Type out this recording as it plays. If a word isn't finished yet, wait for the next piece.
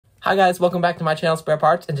Hi guys, welcome back to my channel, Spare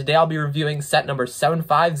Parts, and today I'll be reviewing set number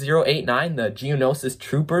 75089, the Geonosis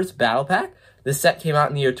Troopers Battle Pack. This set came out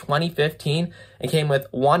in the year 2015 and came with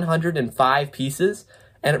 105 pieces,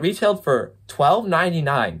 and it retailed for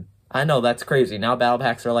 $12.99. I know, that's crazy. Now battle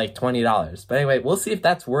packs are like $20. But anyway, we'll see if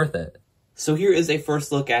that's worth it. So here is a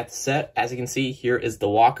first look at the set. As you can see, here is the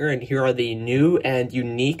walker, and here are the new and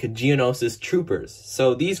unique Geonosis Troopers.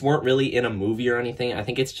 So these weren't really in a movie or anything. I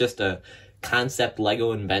think it's just a concept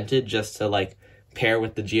Lego invented just to like pair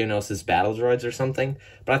with the Geonosis battle droids or something.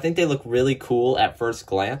 But I think they look really cool at first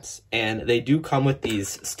glance, and they do come with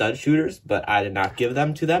these stud shooters, but I did not give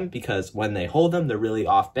them to them because when they hold them, they're really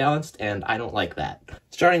off balanced, and I don't like that.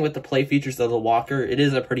 Starting with the play features of the walker, it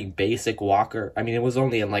is a pretty basic walker. I mean, it was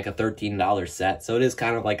only in like a $13 set, so it is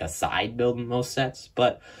kind of like a side build in most sets,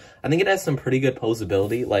 but I think it has some pretty good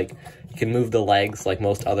posability. Like, you can move the legs like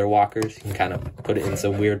most other walkers. You can kind of put it in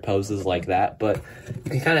some weird poses like that, but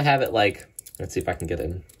you can kind of have it like, let's see if I can get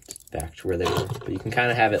in back to where they were, but you can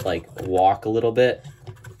kind of have it like walk a little bit.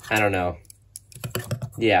 I don't know.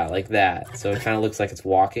 Yeah, like that. So it kind of looks like it's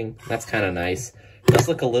walking. That's kind of nice. It does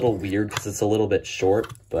look a little weird because it's a little bit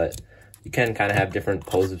short, but you can kind of have different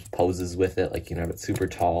poses with it. Like, you can have it super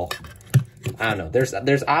tall. I don't know.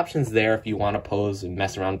 There's options there if you want to pose and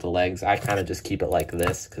mess around with the legs. I kind of just keep it like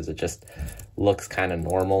this because it just looks kind of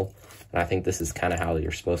normal. And I think this is kind of how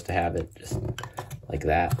you're supposed to have it, just like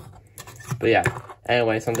that. But yeah,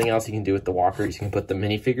 anyway, something else you can do with the walker is you can put the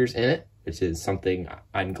minifigures in it, which is something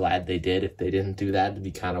I'm glad they did. If they didn't do that, it'd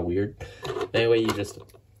be kind of weird. Anyway, you just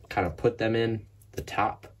kind of put them in the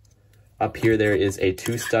top. Up here, there is a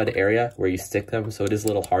 2-stud area where you stick them, so it is a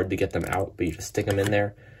little hard to get them out, but you just stick them in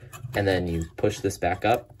there. And then you push this back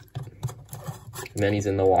up, and then he's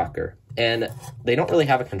in the walker. And they don't really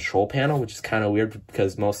have a control panel, which is kind of weird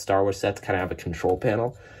because most Star Wars sets kind of have a control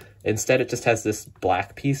panel. Instead, it just has this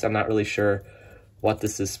black piece. I'm not really sure what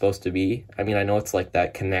this is supposed to be. I mean, I know it's like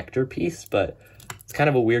that connector piece, but it's kind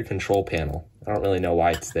of a weird control panel. I don't really know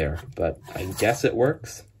why it's there, but I guess it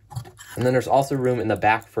works. And then there's also room in the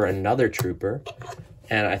back for another trooper,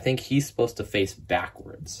 and I think he's supposed to face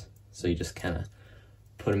backwards. So you just kind of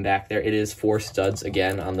put him back there. It is 4 studs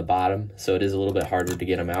again on the bottom, so it is a little bit harder to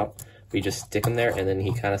get him out. We just stick him there, and then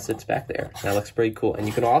he kind of sits back there. That looks pretty cool. And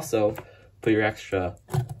you can also put your extra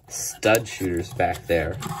stud shooters back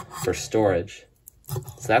there for storage.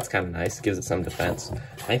 So that's kind of nice. Gives it some defense.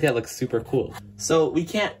 I think that looks super cool. So we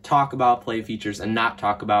can't talk about play features and not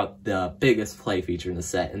talk about the biggest play feature in the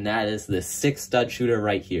set, and that is this 6-stud shooter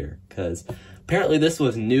right here. Because apparently this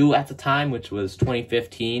was new at the time, which was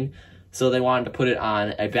 2015. So they wanted to put it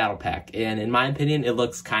on a battle pack. And in my opinion, it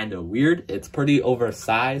looks kind of weird. It's pretty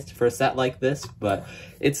oversized for a set like this, but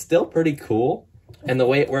it's still pretty cool. And the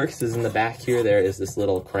way it works is in the back here, there is this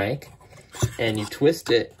little crank. And you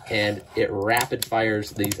twist it, and it rapid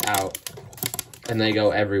fires these out. And they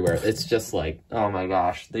go everywhere. It's just like, oh my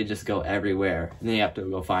gosh, they just go everywhere. And then you have to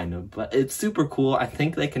go find them. But it's super cool. I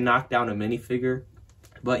think they can knock down a minifigure.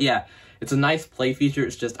 But yeah, it's a nice play feature.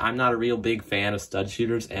 It's just I'm not a real big fan of stud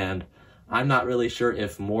shooters, and I'm not really sure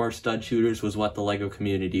if more stud shooters was what the LEGO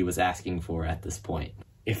community was asking for at this point.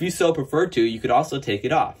 If you so preferred to, you could also take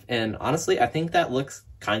it off. And honestly, I think that looks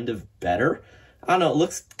kind of better. I don't know, it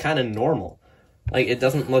looks kind of normal. Like, it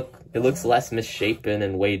looks less misshapen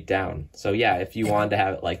and weighed down. So yeah, if you wanted to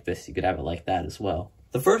have it like this, you could have it like that as well.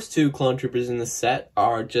 The first 2 clone troopers in this set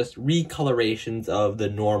are just recolorations of the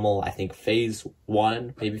normal, I think, phase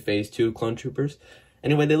 1, maybe phase 2 clone troopers.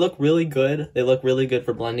 Anyway, they look really good. They look really good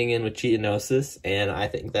for blending in with Geonosis, and I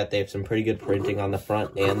think that they have some pretty good printing on the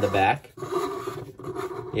front and the back.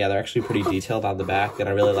 Yeah, they're actually pretty detailed on the back, and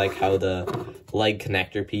I really like how the leg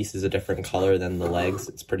connector piece is a different color than the legs.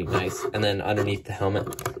 It's pretty nice. And then underneath the helmet,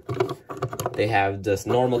 they have just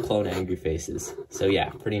normal clone angry faces. So yeah,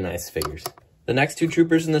 pretty nice figures. The next 2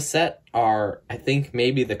 troopers in the set are, I think,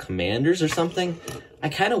 maybe the commanders or something. I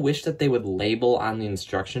kind of wish that they would label on the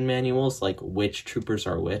instruction manuals, like, which troopers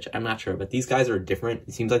are which. I'm not sure, but these guys are different.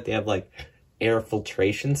 It seems like they have, like, air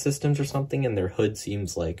filtration systems or something, and their hood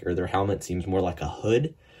seems like, or their helmet seems more like a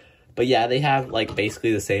hood. But yeah, they have, like,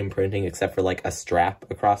 basically the same printing except for, like, a strap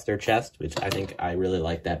across their chest, which I think I really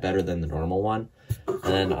like that better than the normal one. And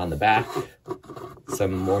then on the back,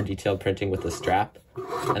 some more detailed printing with the strap.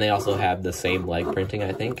 And they also have the same leg printing,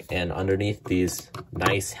 I think. And underneath these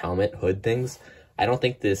nice helmet hood things, I don't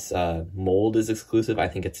think this mold is exclusive. I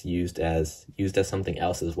think it's used as something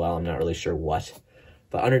else as well. I'm not really sure what.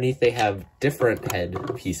 But underneath they have different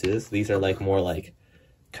head pieces. These are like more like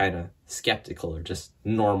kind of skeptical or just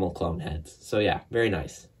normal clone heads. So yeah, very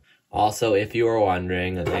nice. Also, if you were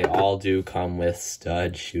wondering, they all do come with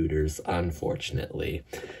stud shooters, unfortunately.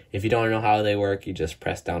 If you don't know how they work, you just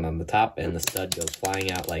press down on the top and the stud goes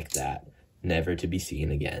flying out like that, never to be seen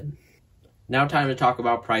again. Now time to talk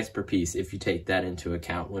about price per piece if you take that into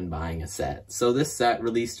account when buying a set. So this set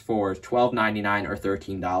released for $12.99 or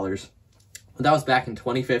 $13. That was back in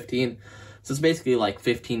 2015, so it's basically like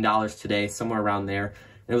 $15 today, somewhere around there.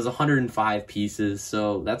 And it was 105 pieces,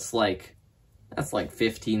 so that's like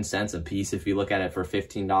 15 cents a piece if you look at it for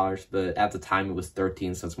 $15, but at the time it was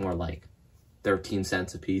 13, so it's more like 13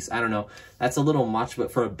 cents a piece. I don't know. That's a little much,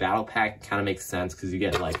 but for a battle pack, it kind of makes sense because you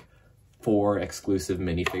get like 4 exclusive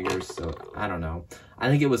minifigures, so I don't know. I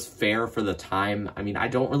think it was fair for the time. I mean, I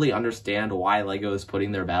don't really understand why LEGO is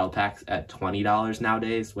putting their battle packs at $20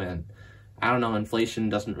 nowadays when, I don't know, inflation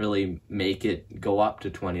doesn't really make it go up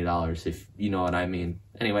to $20, if you know what I mean.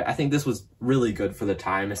 Anyway, I think this was really good for the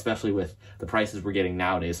time, especially with the prices we're getting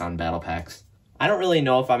nowadays on battle packs. I don't really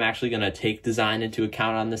know if I'm actually going to take design into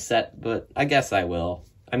account on this set, but I guess I will.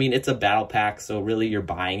 I mean, it's a battle pack, so really you're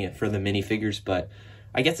buying it for the minifigures, but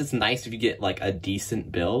I guess it's nice if you get like a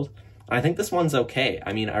decent build. I think this one's okay.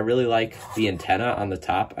 I mean, I really like the antenna on the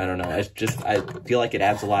top. I don't know, it's just, I feel like it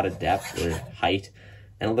adds a lot of depth or height,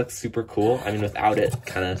 and it looks super cool. I mean, without it,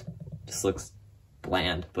 kind of just looks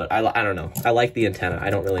bland, but I don't know. I like the antenna. I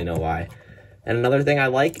don't really know why. And another thing I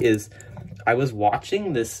like is I was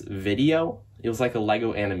watching this video. It was like a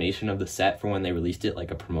LEGO animation of the set for when they released it,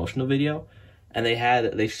 like a promotional video. And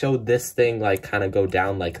they showed this thing like kind of go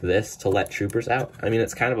down like this to let troopers out. I mean,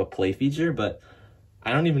 it's kind of a play feature, but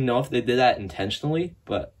I don't even know if they did that intentionally,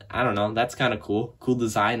 but I don't know. That's kind of cool. Cool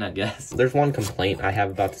design, I guess. There's one complaint I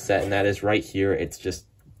have about the set, and that is right here. It's just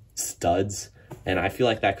studs. And I feel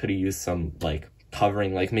like that could have used some like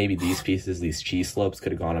covering, like maybe these pieces, these cheese slopes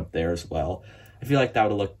could have gone up there as well. I feel like that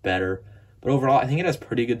would have looked better. But overall, I think it has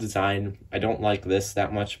pretty good design. I don't like this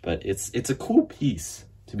that much, but it's a cool piece,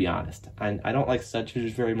 to be honest. I don't like stud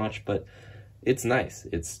shooters very much, but it's nice.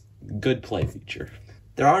 It's good play feature.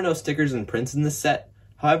 There are no stickers and prints in this set.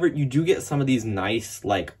 However, you do get some of these nice,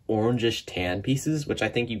 like, orangish tan pieces, which I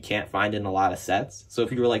think you can't find in a lot of sets. So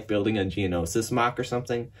if you were, like, building a Geonosis mock or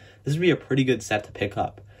something, this would be a pretty good set to pick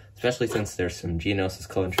up, especially since there's some Geonosis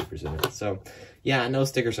clone troopers in it. So, yeah, no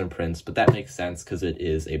stickers and prints, but that makes sense because it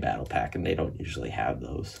is a battle pack, and they don't usually have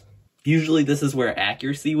those. Usually this is where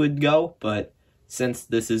accuracy would go, but since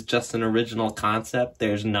this is just an original concept,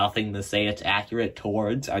 there's nothing to say it's accurate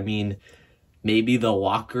towards. I mean, maybe the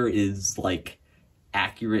walker is, like,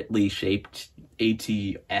 accurately shaped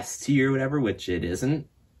ATST or whatever, which it isn't.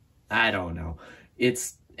 I don't know.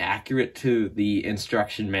 It's accurate to the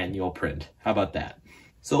instruction manual print. How about that?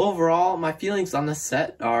 So overall, my feelings on this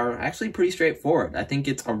set are actually pretty straightforward. I think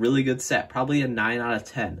it's a really good set, probably a 9 out of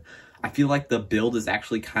 10. I feel like the build is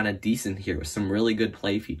actually kind of decent here with some really good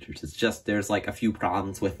play features. It's just there's like a few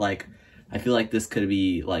problems with like, I feel like this could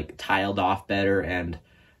be like tiled off better, and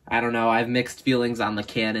I don't know, I have mixed feelings on the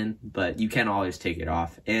cannon, but you can always take it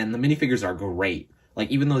off. And the minifigures are great. Like,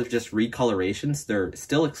 even though they're just recolorations, they're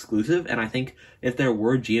still exclusive, and I think if there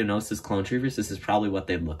were Geonosis clone troopers, this is probably what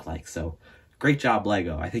they'd look like. So, great job,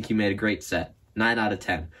 LEGO. I think you made a great set. 9 out of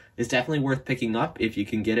 10. It's definitely worth picking up if you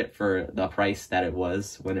can get it for the price that it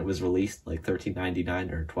was when it was released, like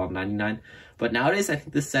 $13.99 or $12.99. But nowadays, I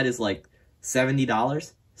think this set is like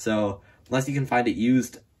 $70. So, unless you can find it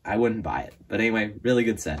used, I wouldn't buy it. But anyway, really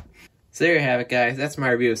good set. So there you have it, guys. That's my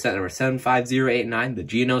review of set number 75089, the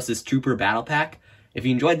Geonosis Trooper Battle Pack. If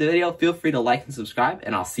you enjoyed the video, feel free to like and subscribe,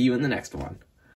 and I'll see you in the next one.